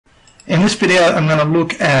In this video I'm going to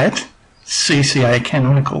look at CCA,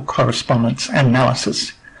 canonical correspondence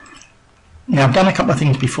analysis. Now I've done a couple of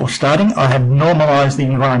things before starting. I have normalized the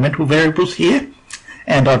environmental variables here,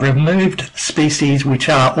 and I've removed species which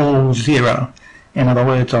are all zero. In other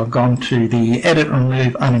words, I've gone to the edit,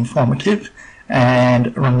 remove uninformative,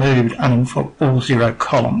 and removed all zero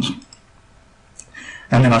columns.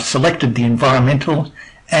 And then I selected the environmental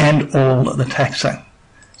and all the taxa.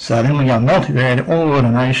 So then we go multivariate, all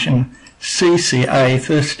ordination, CCA.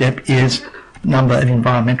 First step is number of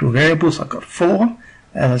environmental variables. I've got 4,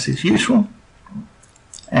 as is usual.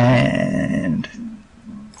 And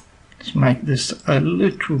let's make this a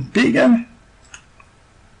little bigger.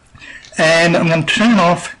 And I'm going to turn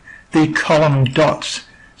off the column dots.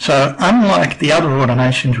 So unlike the other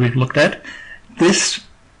ordinations we've looked at, this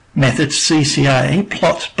method, CCA,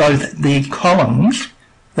 plots both the columns,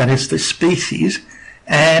 that is the species,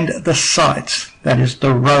 and the sites, that is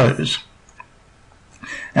the rows.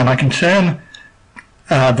 And I can turn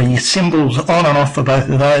the symbols on and off for both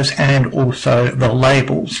of those, and also the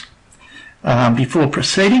labels. Before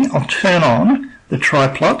proceeding, I'll turn on the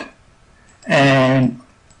triplot, and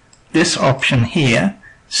this option here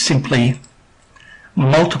simply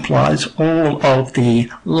multiplies all of the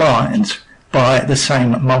lines by the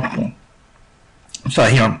same multiple. So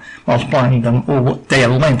here I'm multiplying them all, their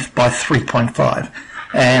length, by 3.5,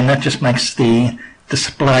 and that just makes the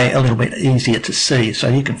display a little bit easier to see, so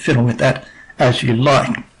you can fiddle with that as you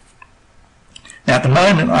like. Now at the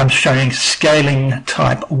moment I'm showing scaling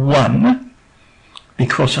type 1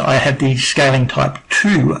 because I have the scaling type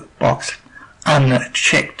 2 box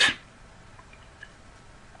unchecked.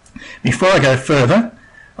 Before I go further,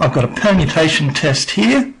 I've got a permutation test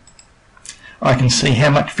here. I can see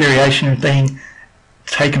how much variation is being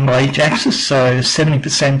taken by each axis, so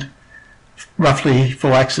 70% roughly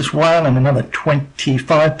for axis 1 and another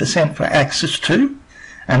 25% for axis 2.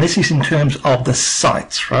 And this is in terms of the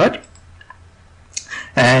sites, right?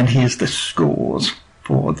 And here's the scores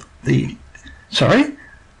for the,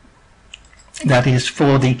 that is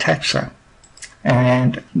for the taxa.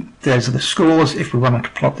 And those are the scores if we wanted to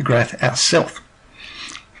plot the graph ourselves.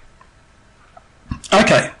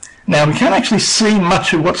 Okay, now we can't actually see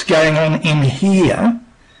much of what's going on in here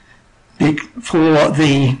for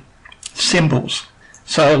the symbols.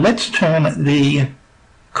 So let's turn the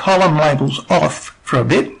column labels off for a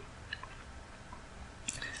bit.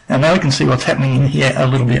 And now we can see what's happening in here a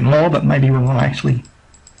little bit more, but maybe we want to actually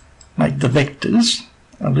make the vectors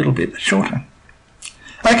a little bit shorter.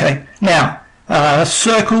 Okay, now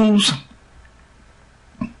circles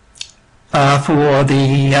for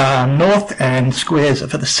the north and squares are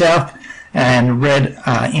for the south, and red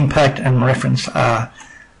impact and reference are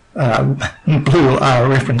blue are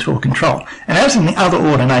reference or control. And as in the other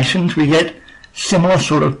ordinations, we get similar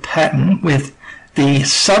sort of pattern with the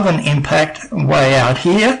southern impact way out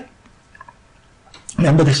here.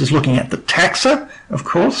 Remember, this is looking at the taxa, of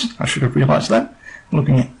course. I should have realized that.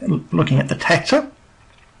 Looking at the taxa.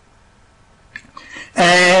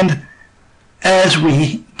 And as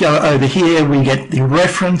we go over here, we get the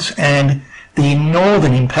reference and the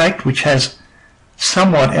northern impact, which has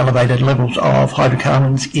somewhat elevated levels of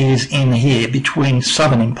hydrocarbons, is in here between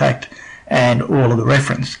southern impact and all of the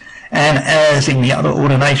reference. And as in the other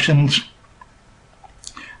ordinations,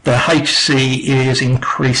 the HC is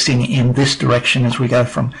increasing in this direction as we go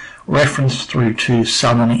from reference through to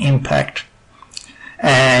southern impact.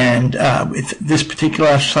 And with this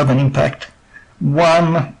particular southern impact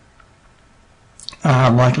 1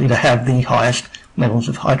 are likely to have the highest levels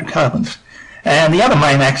of hydrocarbons. And the other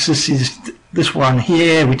main axis is this one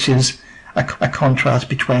here, which is a contrast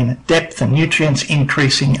between depth and nutrients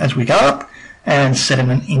increasing as we go up and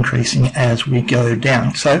sediment increasing as we go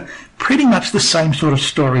down. So pretty much the same sort of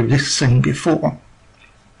story we've seen before.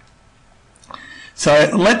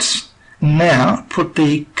 So let's now put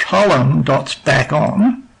the column dots back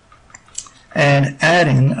on and add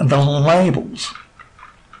in the labels.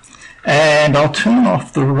 And I'll turn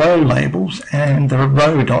off the row labels and the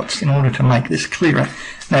row dots in order to make this clearer.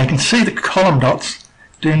 Now you can see the column dots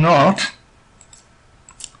do not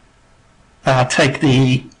take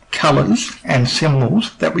the colors and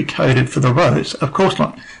symbols that we coded for the rows. Of course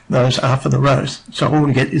not. Those are for the rows. So all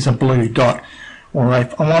we get is a blue dot. Or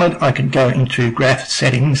if I wanted, I could go into graph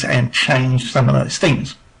settings and change some of those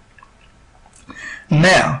things.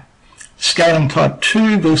 Now, scaling type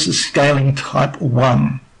 2 versus scaling type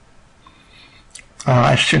 1.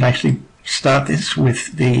 I should actually start this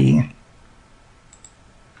with the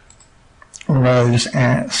rows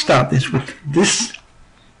and start this with this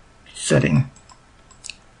setting.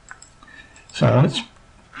 So let's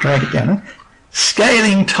drag it down.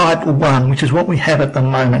 Scaling type 1, which is what we have at the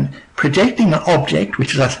moment, projecting an object,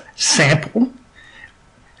 which is a sample,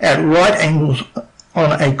 at right angles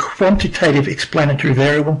on a quantitative explanatory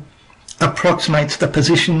variable, approximates the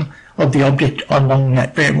position of the object along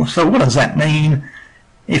that variable. So what does that mean?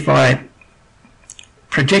 If I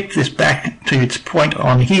project this back to its point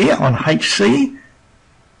on here, on HC,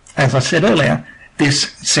 as I said earlier,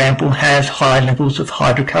 this sample has high levels of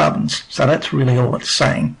hydrocarbons. So that's really all it's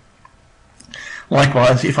saying.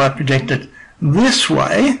 Likewise, if I project it this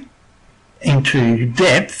way into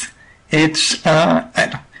depth, it's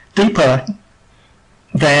deeper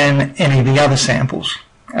than any of the other samples,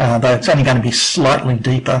 though it's only going to be slightly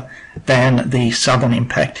deeper than the southern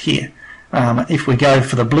impact here. If we go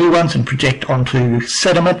for the blue ones and project onto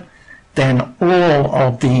sediment, then all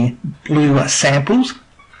of the blue samples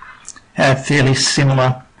have fairly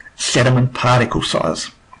similar sediment particle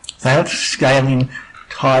size. So that's scaling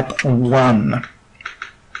type 1.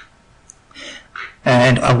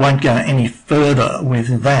 And I won't go any further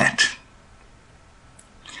with that.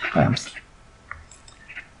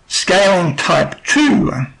 Scaling type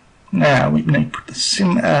 2. Now we need to put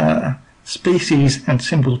the species and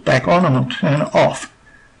symbols back on, and we'll turn off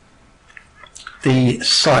the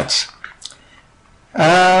sites.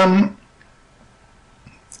 The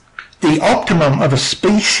optimum of a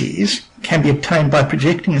species can be obtained by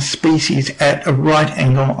projecting a species at a right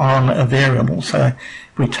angle on a variable. So if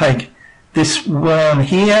we take this worm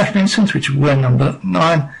here, for instance, which is worm number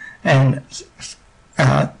 9, and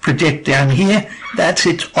project down here, that's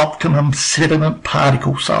its optimum sediment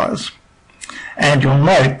particle size. And you'll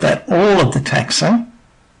note that all of the taxa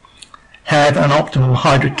have an optimal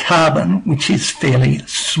hydrocarbon which is fairly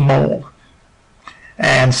small.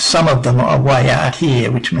 And some of them are way out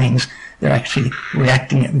here, which means they're actually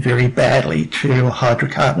reacting very badly to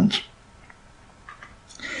hydrocarbons.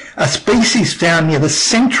 A species found near the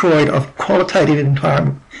centroid of a qualitative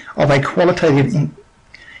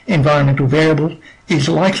environmental variable is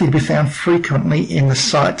likely to be found frequently in the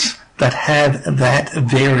sites that have that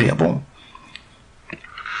variable.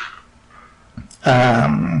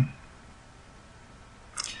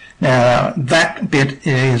 Now that bit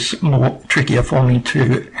is more trickier for me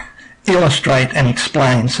to illustrate and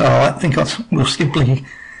explain, so I think we'll simply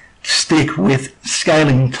stick with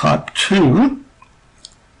scaling type 2.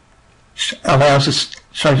 Shows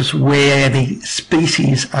us where the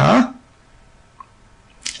species are,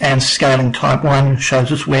 and scaling type 1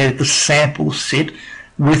 shows us where the samples sit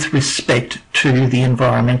with respect to the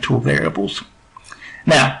environmental variables.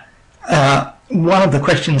 Now, one of the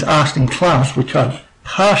questions asked in class, which I've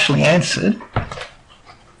partially answered,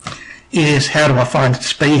 is how do I find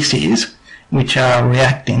species which are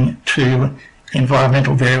reacting to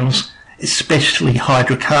environmental variables, especially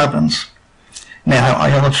hydrocarbons? Now, I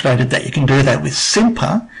illustrated that you can do that with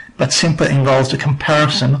SIMPA, but SIMPA involves a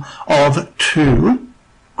comparison of two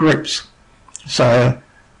groups. So,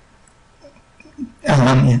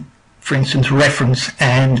 for instance, reference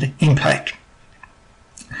and impact.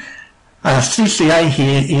 CCA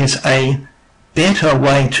here is a better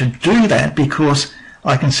way to do that because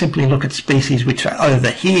I can simply look at species which are over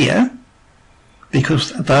here,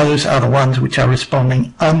 because those are the ones which are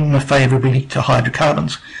responding unfavourably to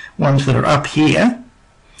hydrocarbons. Ones that are up here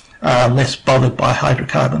are less bothered by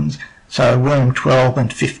hydrocarbons. So worm 12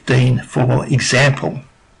 and 15, for example.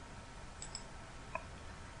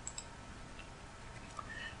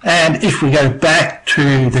 And if we go back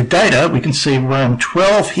to the data, we can see worm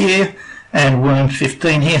 12 here and worm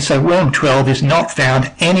 15 here. So worm 12 is not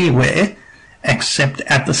found anywhere except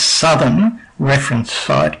at the southern reference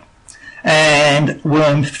site. And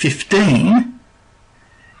worm 15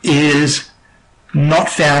 is not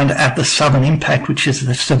found at the southern impact, which is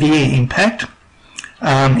the severe impact.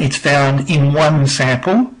 It's found in one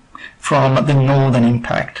sample from the northern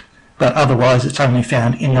impact, but otherwise it's only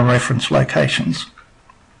found in the reference locations.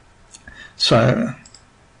 So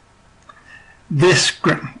this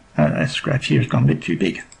graph here has gone a bit too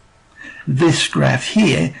big. This graph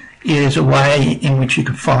here is a way in which you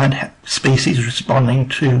can find species responding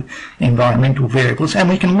to environmental variables, and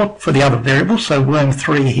we can look for the other variables. So worm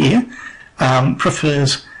 3 here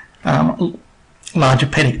prefers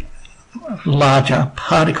larger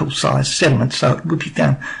particle size sediment, so it would be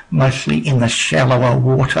found mostly in the shallower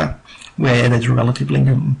water where there's relatively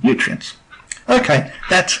little nutrients. Okay,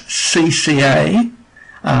 that's CCA,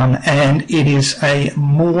 and it is a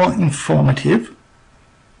more informative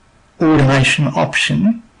ordination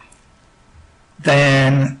option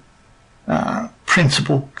than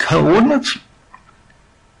principal coordinates.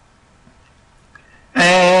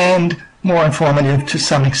 and more informative to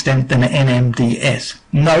some extent than NMDS.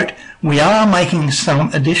 Note, we are making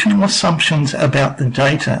some additional assumptions about the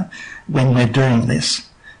data when we're doing this,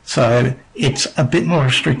 so it's a bit more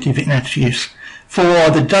restrictive in its use. For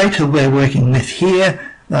the data we're working with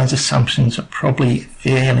here, those assumptions are probably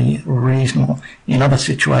fairly reasonable. In other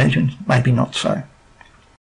situations, maybe not so.